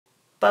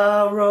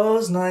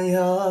Barrows na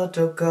ya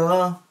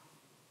toka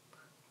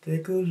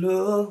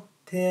Tekulu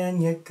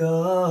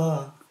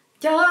tenyaka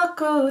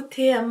Yaku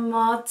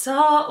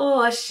tiamata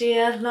o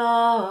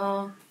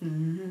shielo.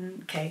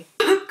 Okay.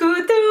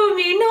 Kutu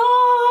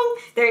minong.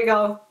 There you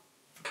go.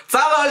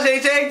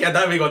 Yeah,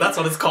 there we go. That's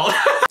what it's called.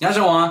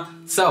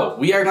 So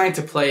we are going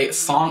to play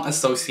Song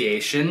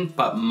Association,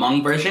 but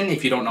Hmong version.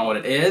 If you don't know what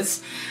it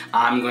is,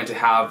 I'm going to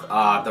have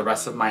the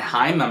rest of my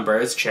HAIB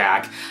members,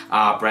 Jack,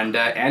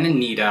 Brenda, and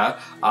Anita,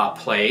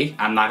 play.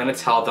 I'm not going to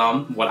tell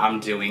them what I'm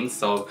doing,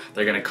 so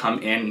they're going to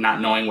come in not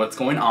knowing what's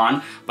going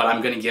on, but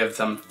I'm going to give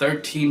them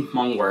 13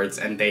 Hmong words,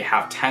 and they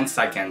have 10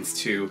 seconds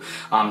to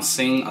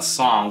sing a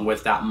song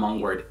with that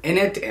Hmong word in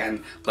it,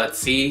 and let's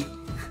see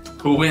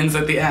who wins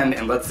at the end,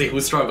 and let's see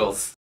who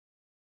struggles.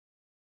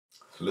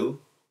 Flu?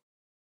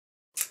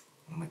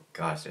 Oh my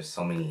gosh, there's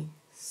so many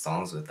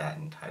songs with that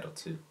in title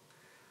too.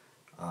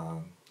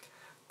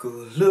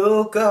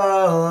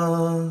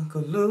 Guluga,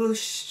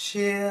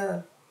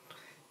 Gulushia,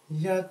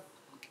 yeah,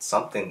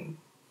 something.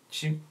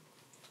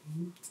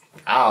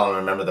 I don't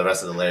remember the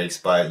rest of the lyrics,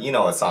 but you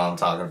know what song I'm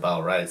talking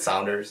about, right?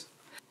 Sounders.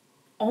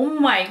 Oh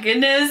my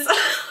goodness.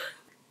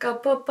 No, I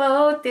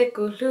don't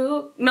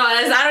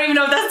even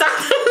know if that's not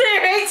the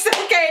lyrics.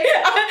 Okay.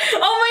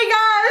 Oh my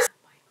gosh.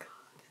 Oh my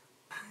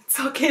god. It's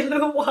okay,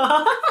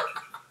 Luwa.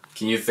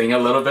 Can you sing a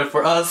little bit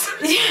for us?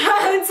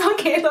 Yeah, it's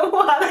okay,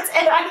 Luwa. That's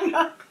it. I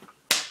know.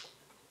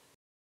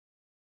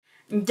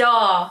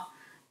 Ja.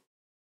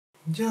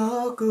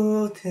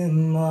 Jagu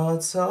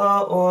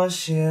timata o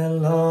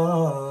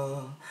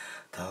shiela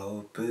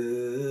tao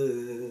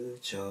bu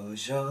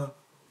joja.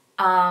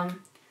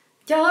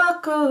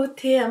 Yaku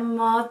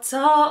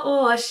tiamata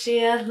o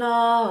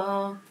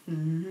shielo.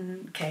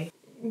 Okay.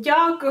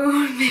 Yaku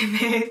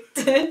mime.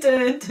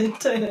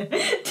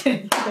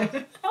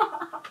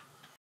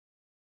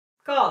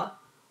 Go.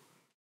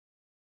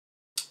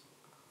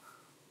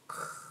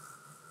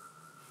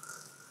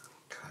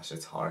 Gosh,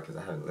 it's hard because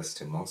I haven't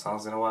listened to Hmong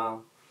songs in a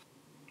while.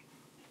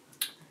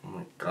 Oh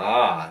my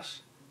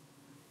gosh.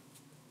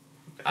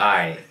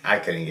 I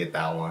couldn't get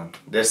that one.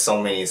 There's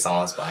so many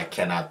songs, but I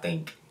cannot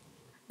think.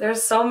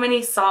 There's so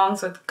many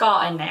songs with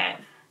 "ga" in it,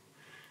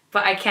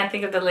 but I can't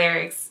think of the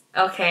lyrics.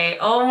 Okay,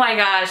 oh my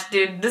gosh,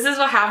 dude, this is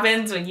what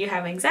happens when you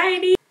have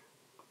anxiety.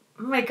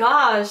 Oh my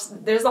gosh,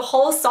 there's a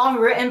whole song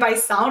written by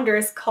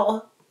Sounders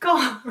called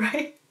 "ga,"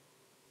 right?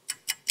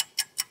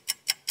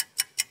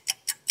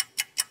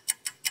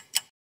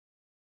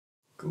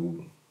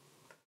 Google.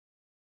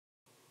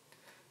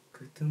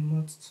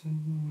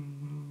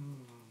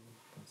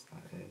 That's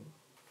not it.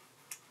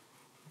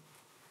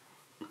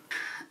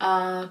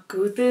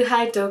 Gutu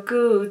haito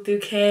gutu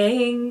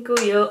keng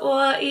guyo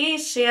o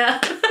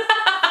isha.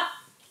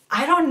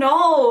 I don't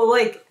know,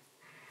 like,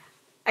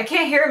 I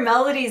can't hear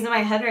melodies in my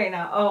head right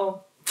now.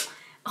 Oh.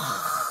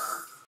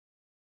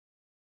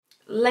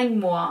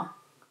 Lengmoa.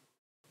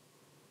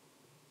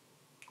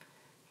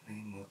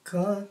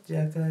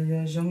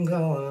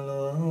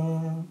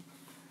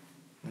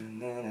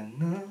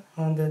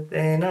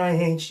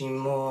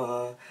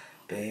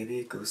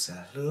 Baby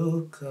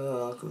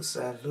Gusaluka,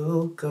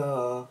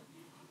 Gusaluka.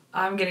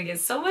 I'm gonna get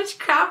so much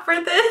crap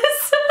for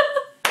this.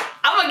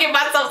 I'm gonna give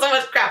myself so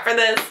much crap for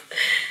this.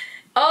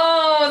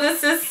 Oh,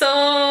 this is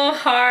so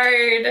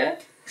hard.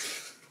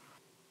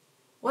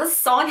 What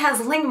song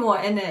has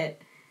Lingmo in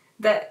it?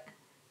 That...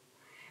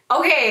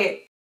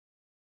 Okay.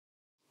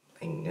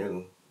 Ling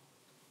Nu.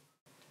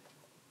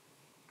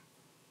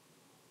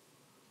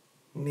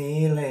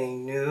 Me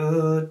Ling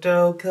Nu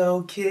do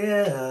ko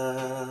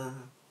kia.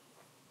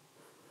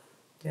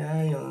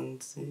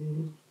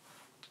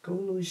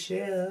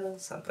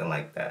 Something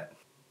like that.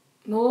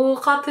 Oh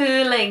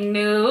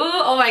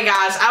my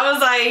gosh, I was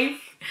like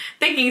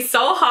thinking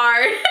so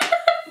hard.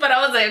 But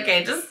I was like,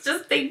 okay, just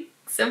think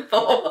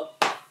simple.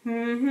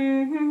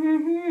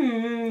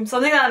 Something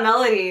that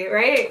melody,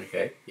 right?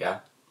 Okay, yeah.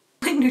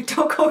 Like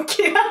Nutoko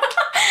Kia.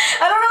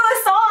 I don't know the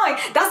song.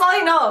 That's all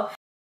I know.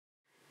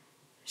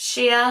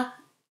 Shia.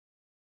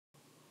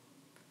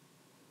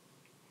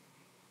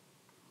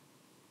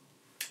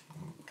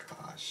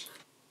 Gosh.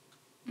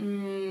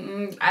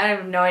 I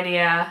have no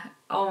idea.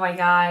 Oh my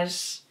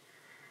gosh.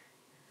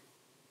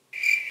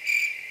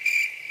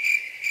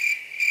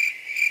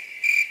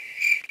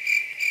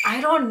 I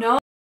don't know.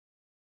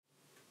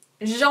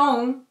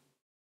 Zhong.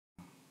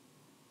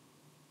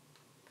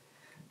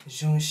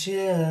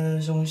 Yeah,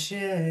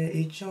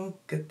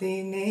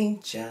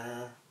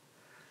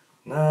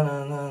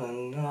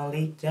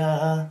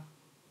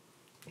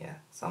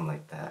 something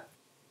like that.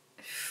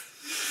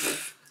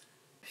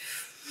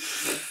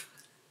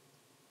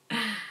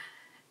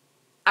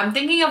 I'm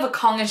thinking of a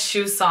Kong and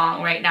Shu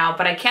song right now,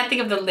 but I can't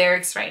think of the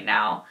lyrics right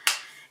now.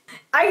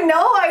 I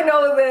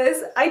know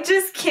this. I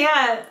just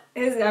can't.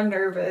 I'm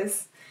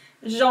nervous.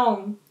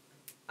 Zhong.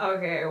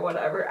 Okay,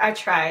 whatever. I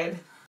tried.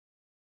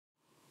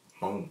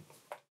 Hmong.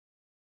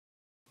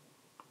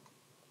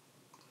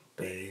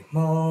 Bay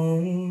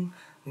Hmong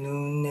nu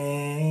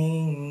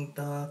nang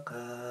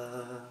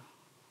taka.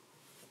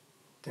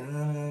 Da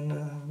na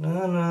na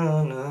na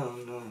na na.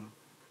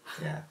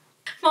 Yeah.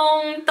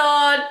 Mong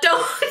da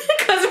dong,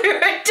 because we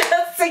were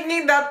just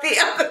singing that the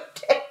other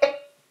day.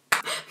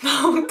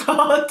 Mong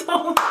da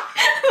dong,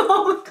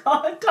 mong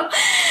da dong.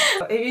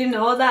 If you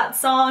know that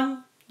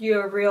song,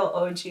 you're a real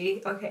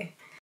OG. Okay.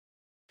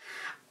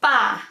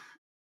 Ba.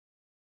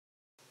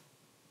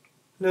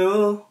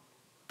 Lu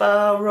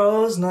ba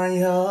rose na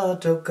ya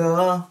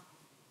toka.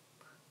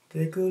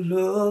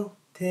 Tegulu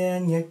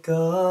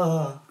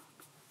tenyaka.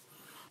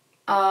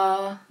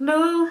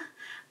 Lu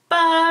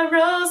ba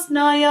rose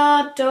no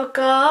ya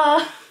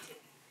doka.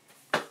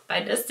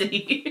 By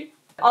Destiny.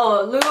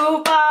 Oh,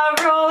 Lu ba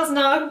rose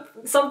no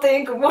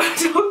something more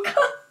doka.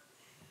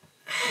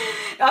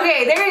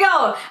 Okay, there we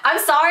go. I'm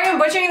sorry I'm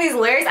butchering these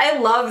lyrics. I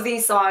love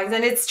these songs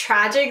and it's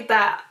tragic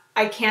that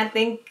I can't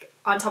think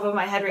on top of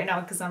my head right now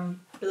because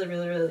I'm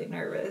really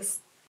nervous.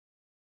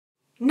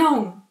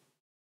 No.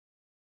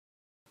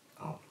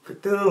 Oh,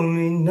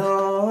 kutumi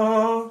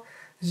no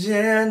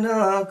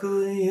jena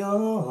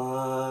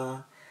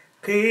kuyo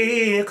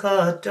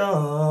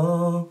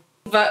kikato.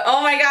 But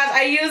oh my gosh,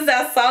 I used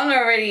that song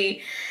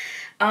already.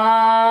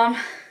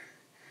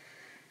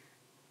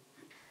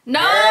 No!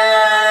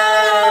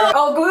 Yeah.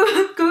 Oh,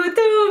 gu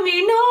tu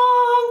mi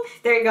nong.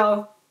 There you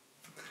go.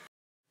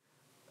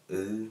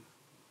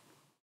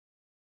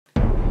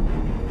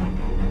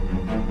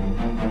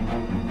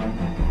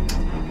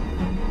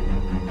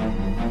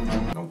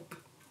 Nope.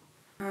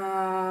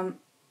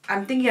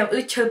 I'm thinking of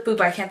uchopu,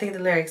 but I can't think of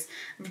the lyrics.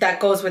 That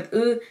goes with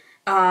no,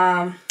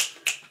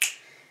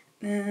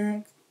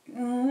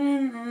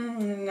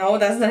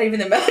 that's not even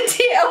the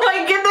melody. Oh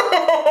my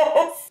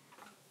goodness.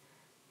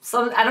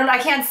 So I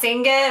can't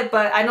sing it,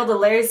 but I know the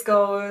lyrics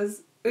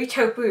goes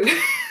uchopu.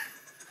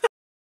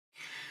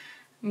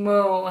 Moo.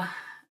 Oh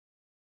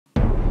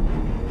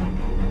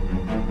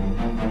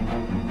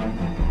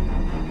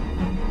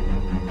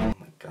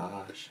my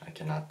gosh, I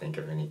cannot think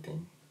of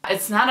anything.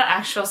 It's not an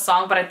actual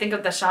song, but I think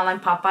of the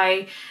Shaolin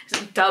Popeye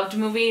dubbed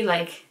movie,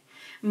 like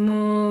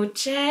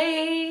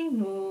Muche,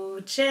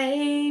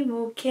 Muche,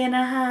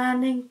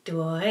 Mukinahaning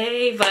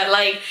Doi, but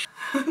like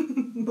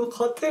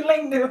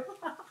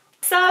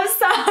so,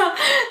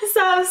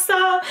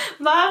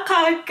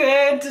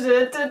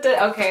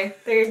 okay,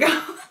 there you go.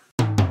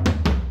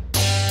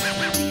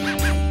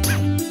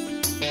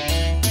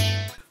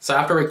 So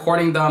after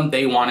recording them,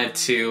 they wanted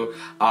to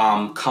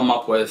come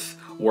up with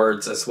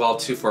words as well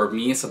too for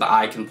me so that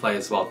I can play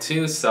as well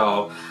too.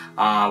 So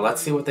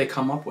let's see what they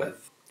come up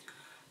with.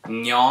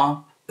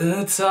 Nya.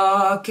 No,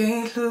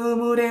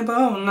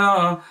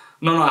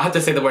 I have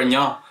to say the word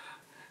nya.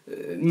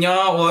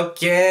 Nya,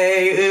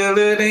 okay.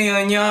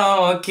 Nya,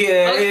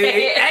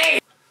 okay. Hey.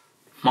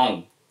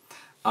 Hmong.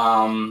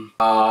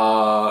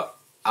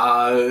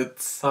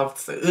 It's a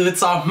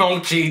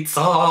Hmong cheats.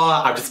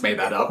 I just made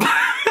that up.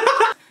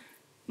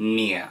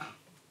 Nia.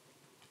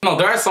 No,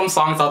 there are some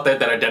songs out there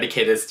that are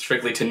dedicated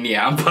strictly to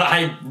Nia, but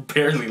I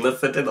barely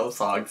listen to those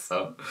songs,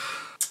 so.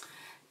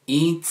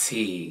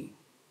 E.T.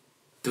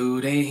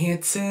 Do they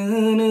hit to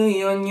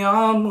your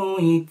nya mu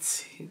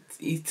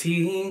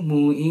E.T.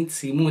 mu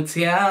E.T. mu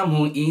tia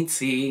mu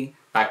E.T.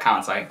 That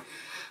counts, right?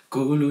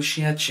 Gulu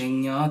shia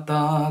chinya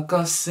da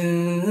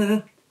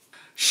gasu.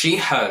 She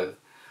her.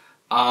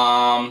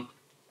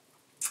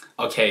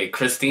 Okay,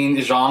 Christine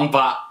is wrong,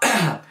 but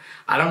I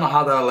don't know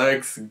how the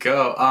lyrics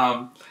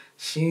go.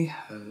 She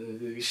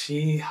her,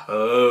 she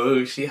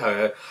her, she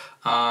her.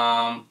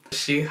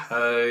 She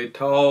her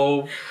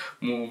told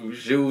mu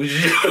ju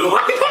ju.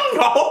 I don't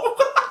know.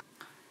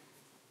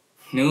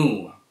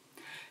 Nu,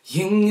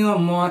 yin yo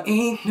mo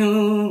I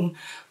nu,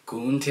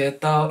 kun tie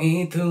tao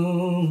I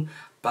tu,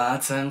 ba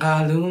zang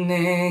ga lu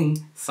neng,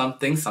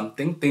 something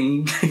something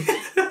thing.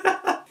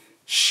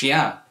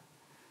 Xia.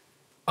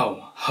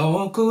 Oh,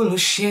 ho gu lu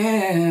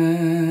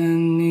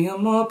xian, ni yo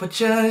mo pa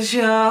zhe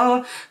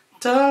xiao,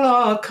 de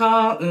lo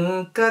ka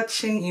ga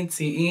qing yi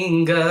zi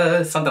yin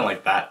ge. Something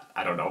like that.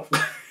 I don't know.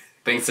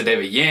 Thanks to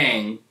David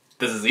Yang,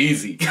 this is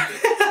easy.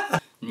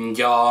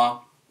 Ya.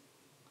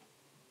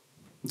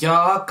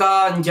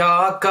 Yaka,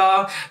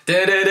 yaka,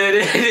 I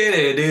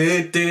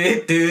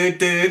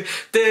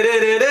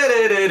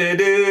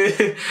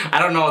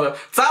don't know the.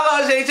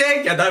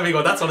 Yeah, there we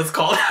go. That's what it's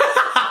called.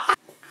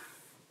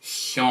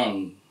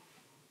 Hyung.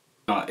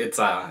 No, it's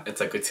a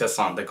good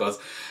song that goes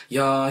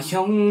Ya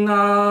Hyung Na.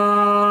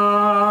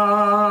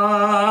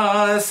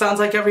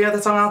 Sounds like every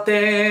other song out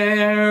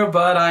there,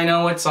 but I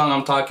know what song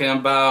I'm talking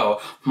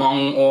about.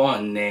 Hmong or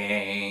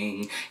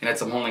Ning, and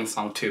it's a Hmong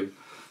song too.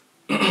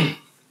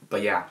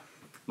 But yeah.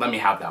 Let me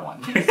have that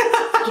one. Give it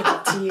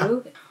to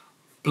you.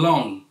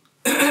 Blong.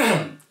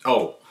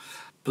 Oh.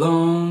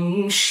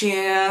 Blong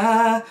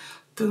xia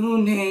du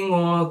ning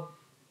wo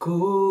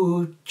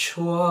gu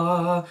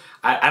chua.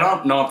 I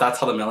don't know if that's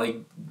how the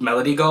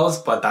melody goes,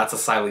 but that's a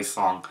Siley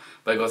song.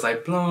 But it goes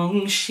like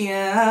Blong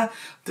xia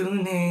du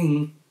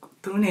ning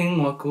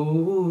wo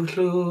gu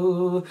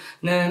lu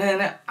na na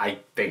na. I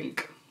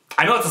think.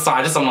 I know it's a song,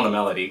 I just don't know the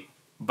melody.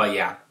 But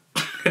yeah.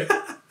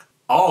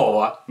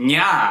 Oh,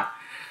 nya.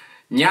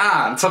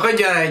 Nyan, so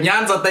kaya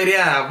nyan sa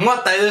tayo mo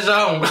tayo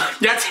siyang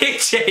yatik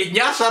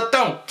nya sa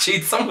tong chi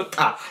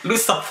samuta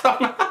lusafang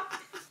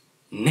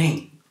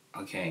Ning.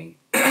 Okay.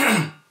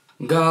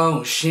 Go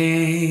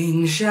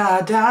xing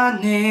sha da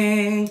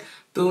ning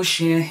tu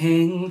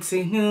xing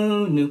ti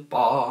nu nu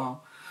ba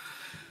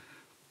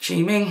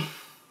Chi Ming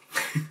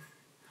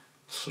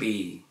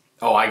Li.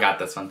 Oh, I got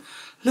this one.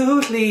 Lu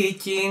li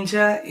jin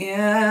ja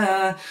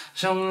ya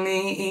shong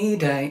li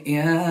dai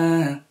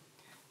ya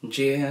I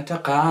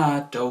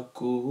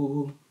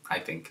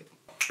think.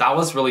 That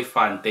was really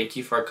fun. Thank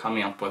you for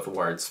coming up with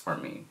words for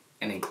me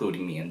and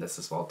including me in this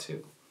as well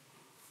too.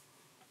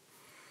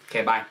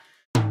 Okay, bye.